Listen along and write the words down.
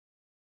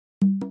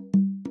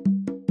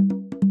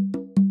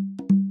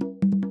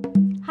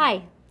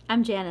Hi,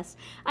 I'm Janice.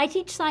 I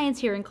teach science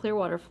here in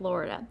Clearwater,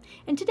 Florida,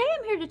 and today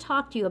I'm here to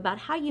talk to you about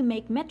how you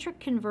make metric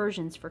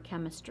conversions for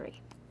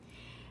chemistry.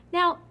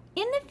 Now,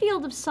 in the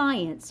field of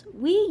science,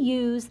 we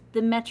use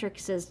the metric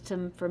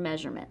system for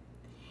measurement.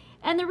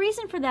 And the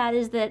reason for that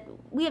is that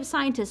we have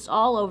scientists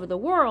all over the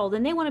world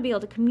and they want to be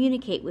able to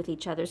communicate with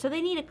each other, so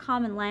they need a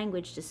common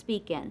language to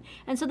speak in.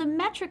 And so the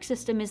metric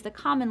system is the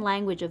common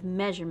language of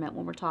measurement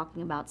when we're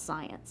talking about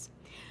science.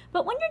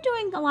 But when you're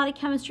doing a lot of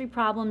chemistry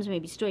problems,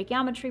 maybe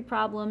stoichiometry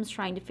problems,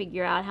 trying to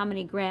figure out how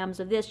many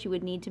grams of this you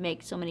would need to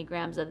make so many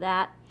grams of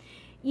that,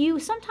 you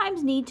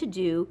sometimes need to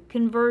do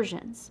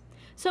conversions.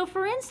 So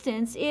for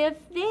instance, if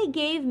they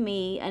gave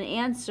me an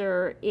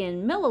answer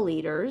in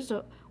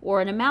milliliters or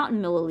an amount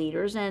in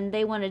milliliters and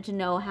they wanted to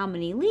know how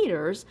many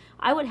liters,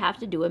 I would have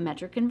to do a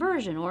metric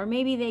conversion. Or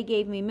maybe they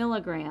gave me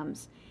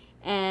milligrams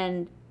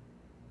and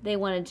they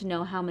wanted to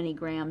know how many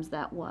grams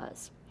that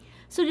was.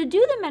 So to do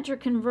the metric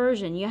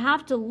conversion, you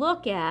have to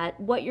look at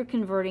what you're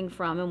converting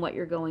from and what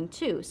you're going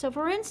to. So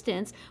for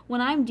instance,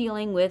 when I'm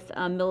dealing with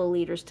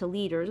milliliters to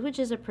liters, which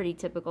is a pretty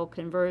typical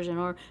conversion,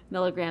 or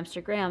milligrams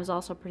to grams,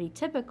 also pretty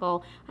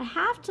typical, I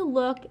have to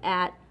look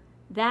at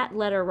that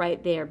letter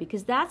right there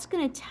because that's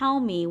going to tell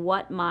me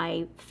what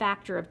my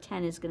factor of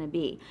 10 is going to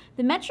be.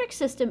 The metric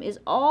system is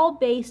all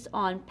based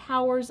on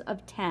powers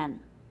of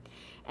 10.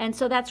 And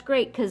so that's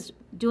great because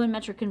doing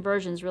metric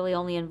conversions really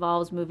only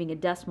involves moving a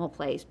decimal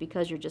place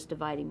because you're just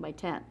dividing by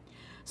 10.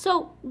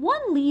 So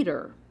 1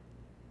 liter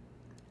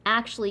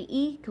actually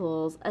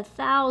equals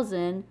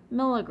 1,000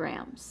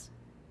 milligrams.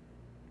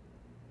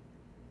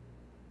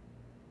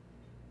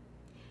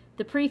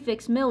 The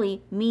prefix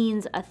milli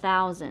means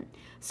 1,000.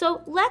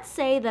 So let's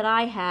say that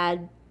I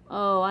had,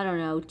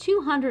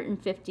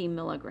 250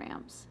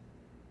 milligrams.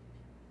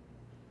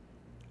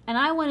 And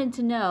I wanted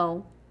to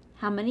know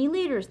how many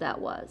liters that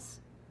was.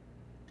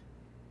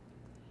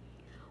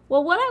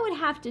 Well, what I would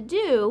have to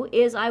do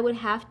is I would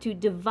have to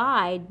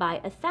divide by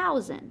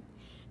 1,000.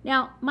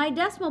 Now, my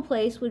decimal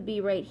place would be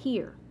right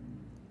here.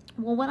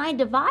 Well, when I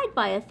divide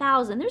by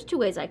 1,000, there's 2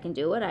 ways I can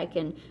do it. I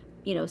can,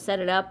 set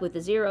it up with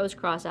the zeros,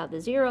 cross out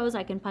the zeros.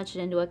 I can punch it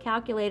into a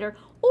calculator,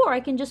 or I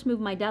can just move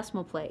my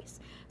decimal place.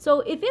 So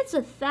if it's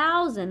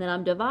 1,000 that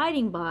I'm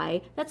dividing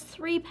by, that's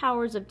 3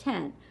 powers of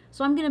 10.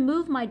 So I'm going to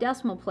move my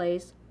decimal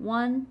place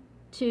 1,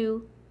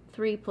 2,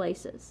 3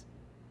 places.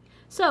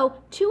 So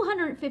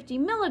 250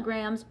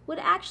 milligrams would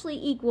actually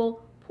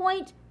equal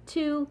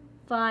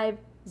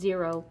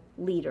 0.250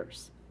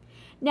 liters.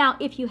 Now,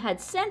 if you had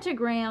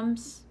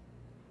centigrams,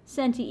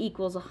 centi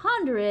equals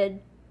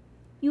 100,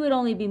 you would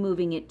only be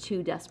moving it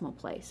 2 decimal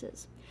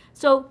places.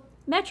 So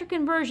metric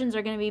conversions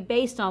are going to be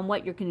based on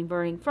what you're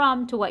converting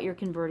from to what you're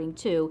converting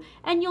to,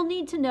 and you'll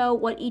need to know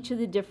what each of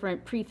the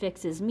different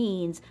prefixes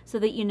means so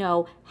that you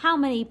know how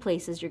many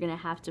places you're going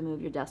to have to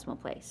move your decimal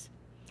place.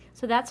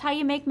 So that's how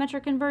you make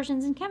metric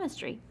conversions in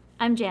chemistry.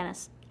 I'm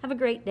Janice. Have a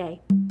great day.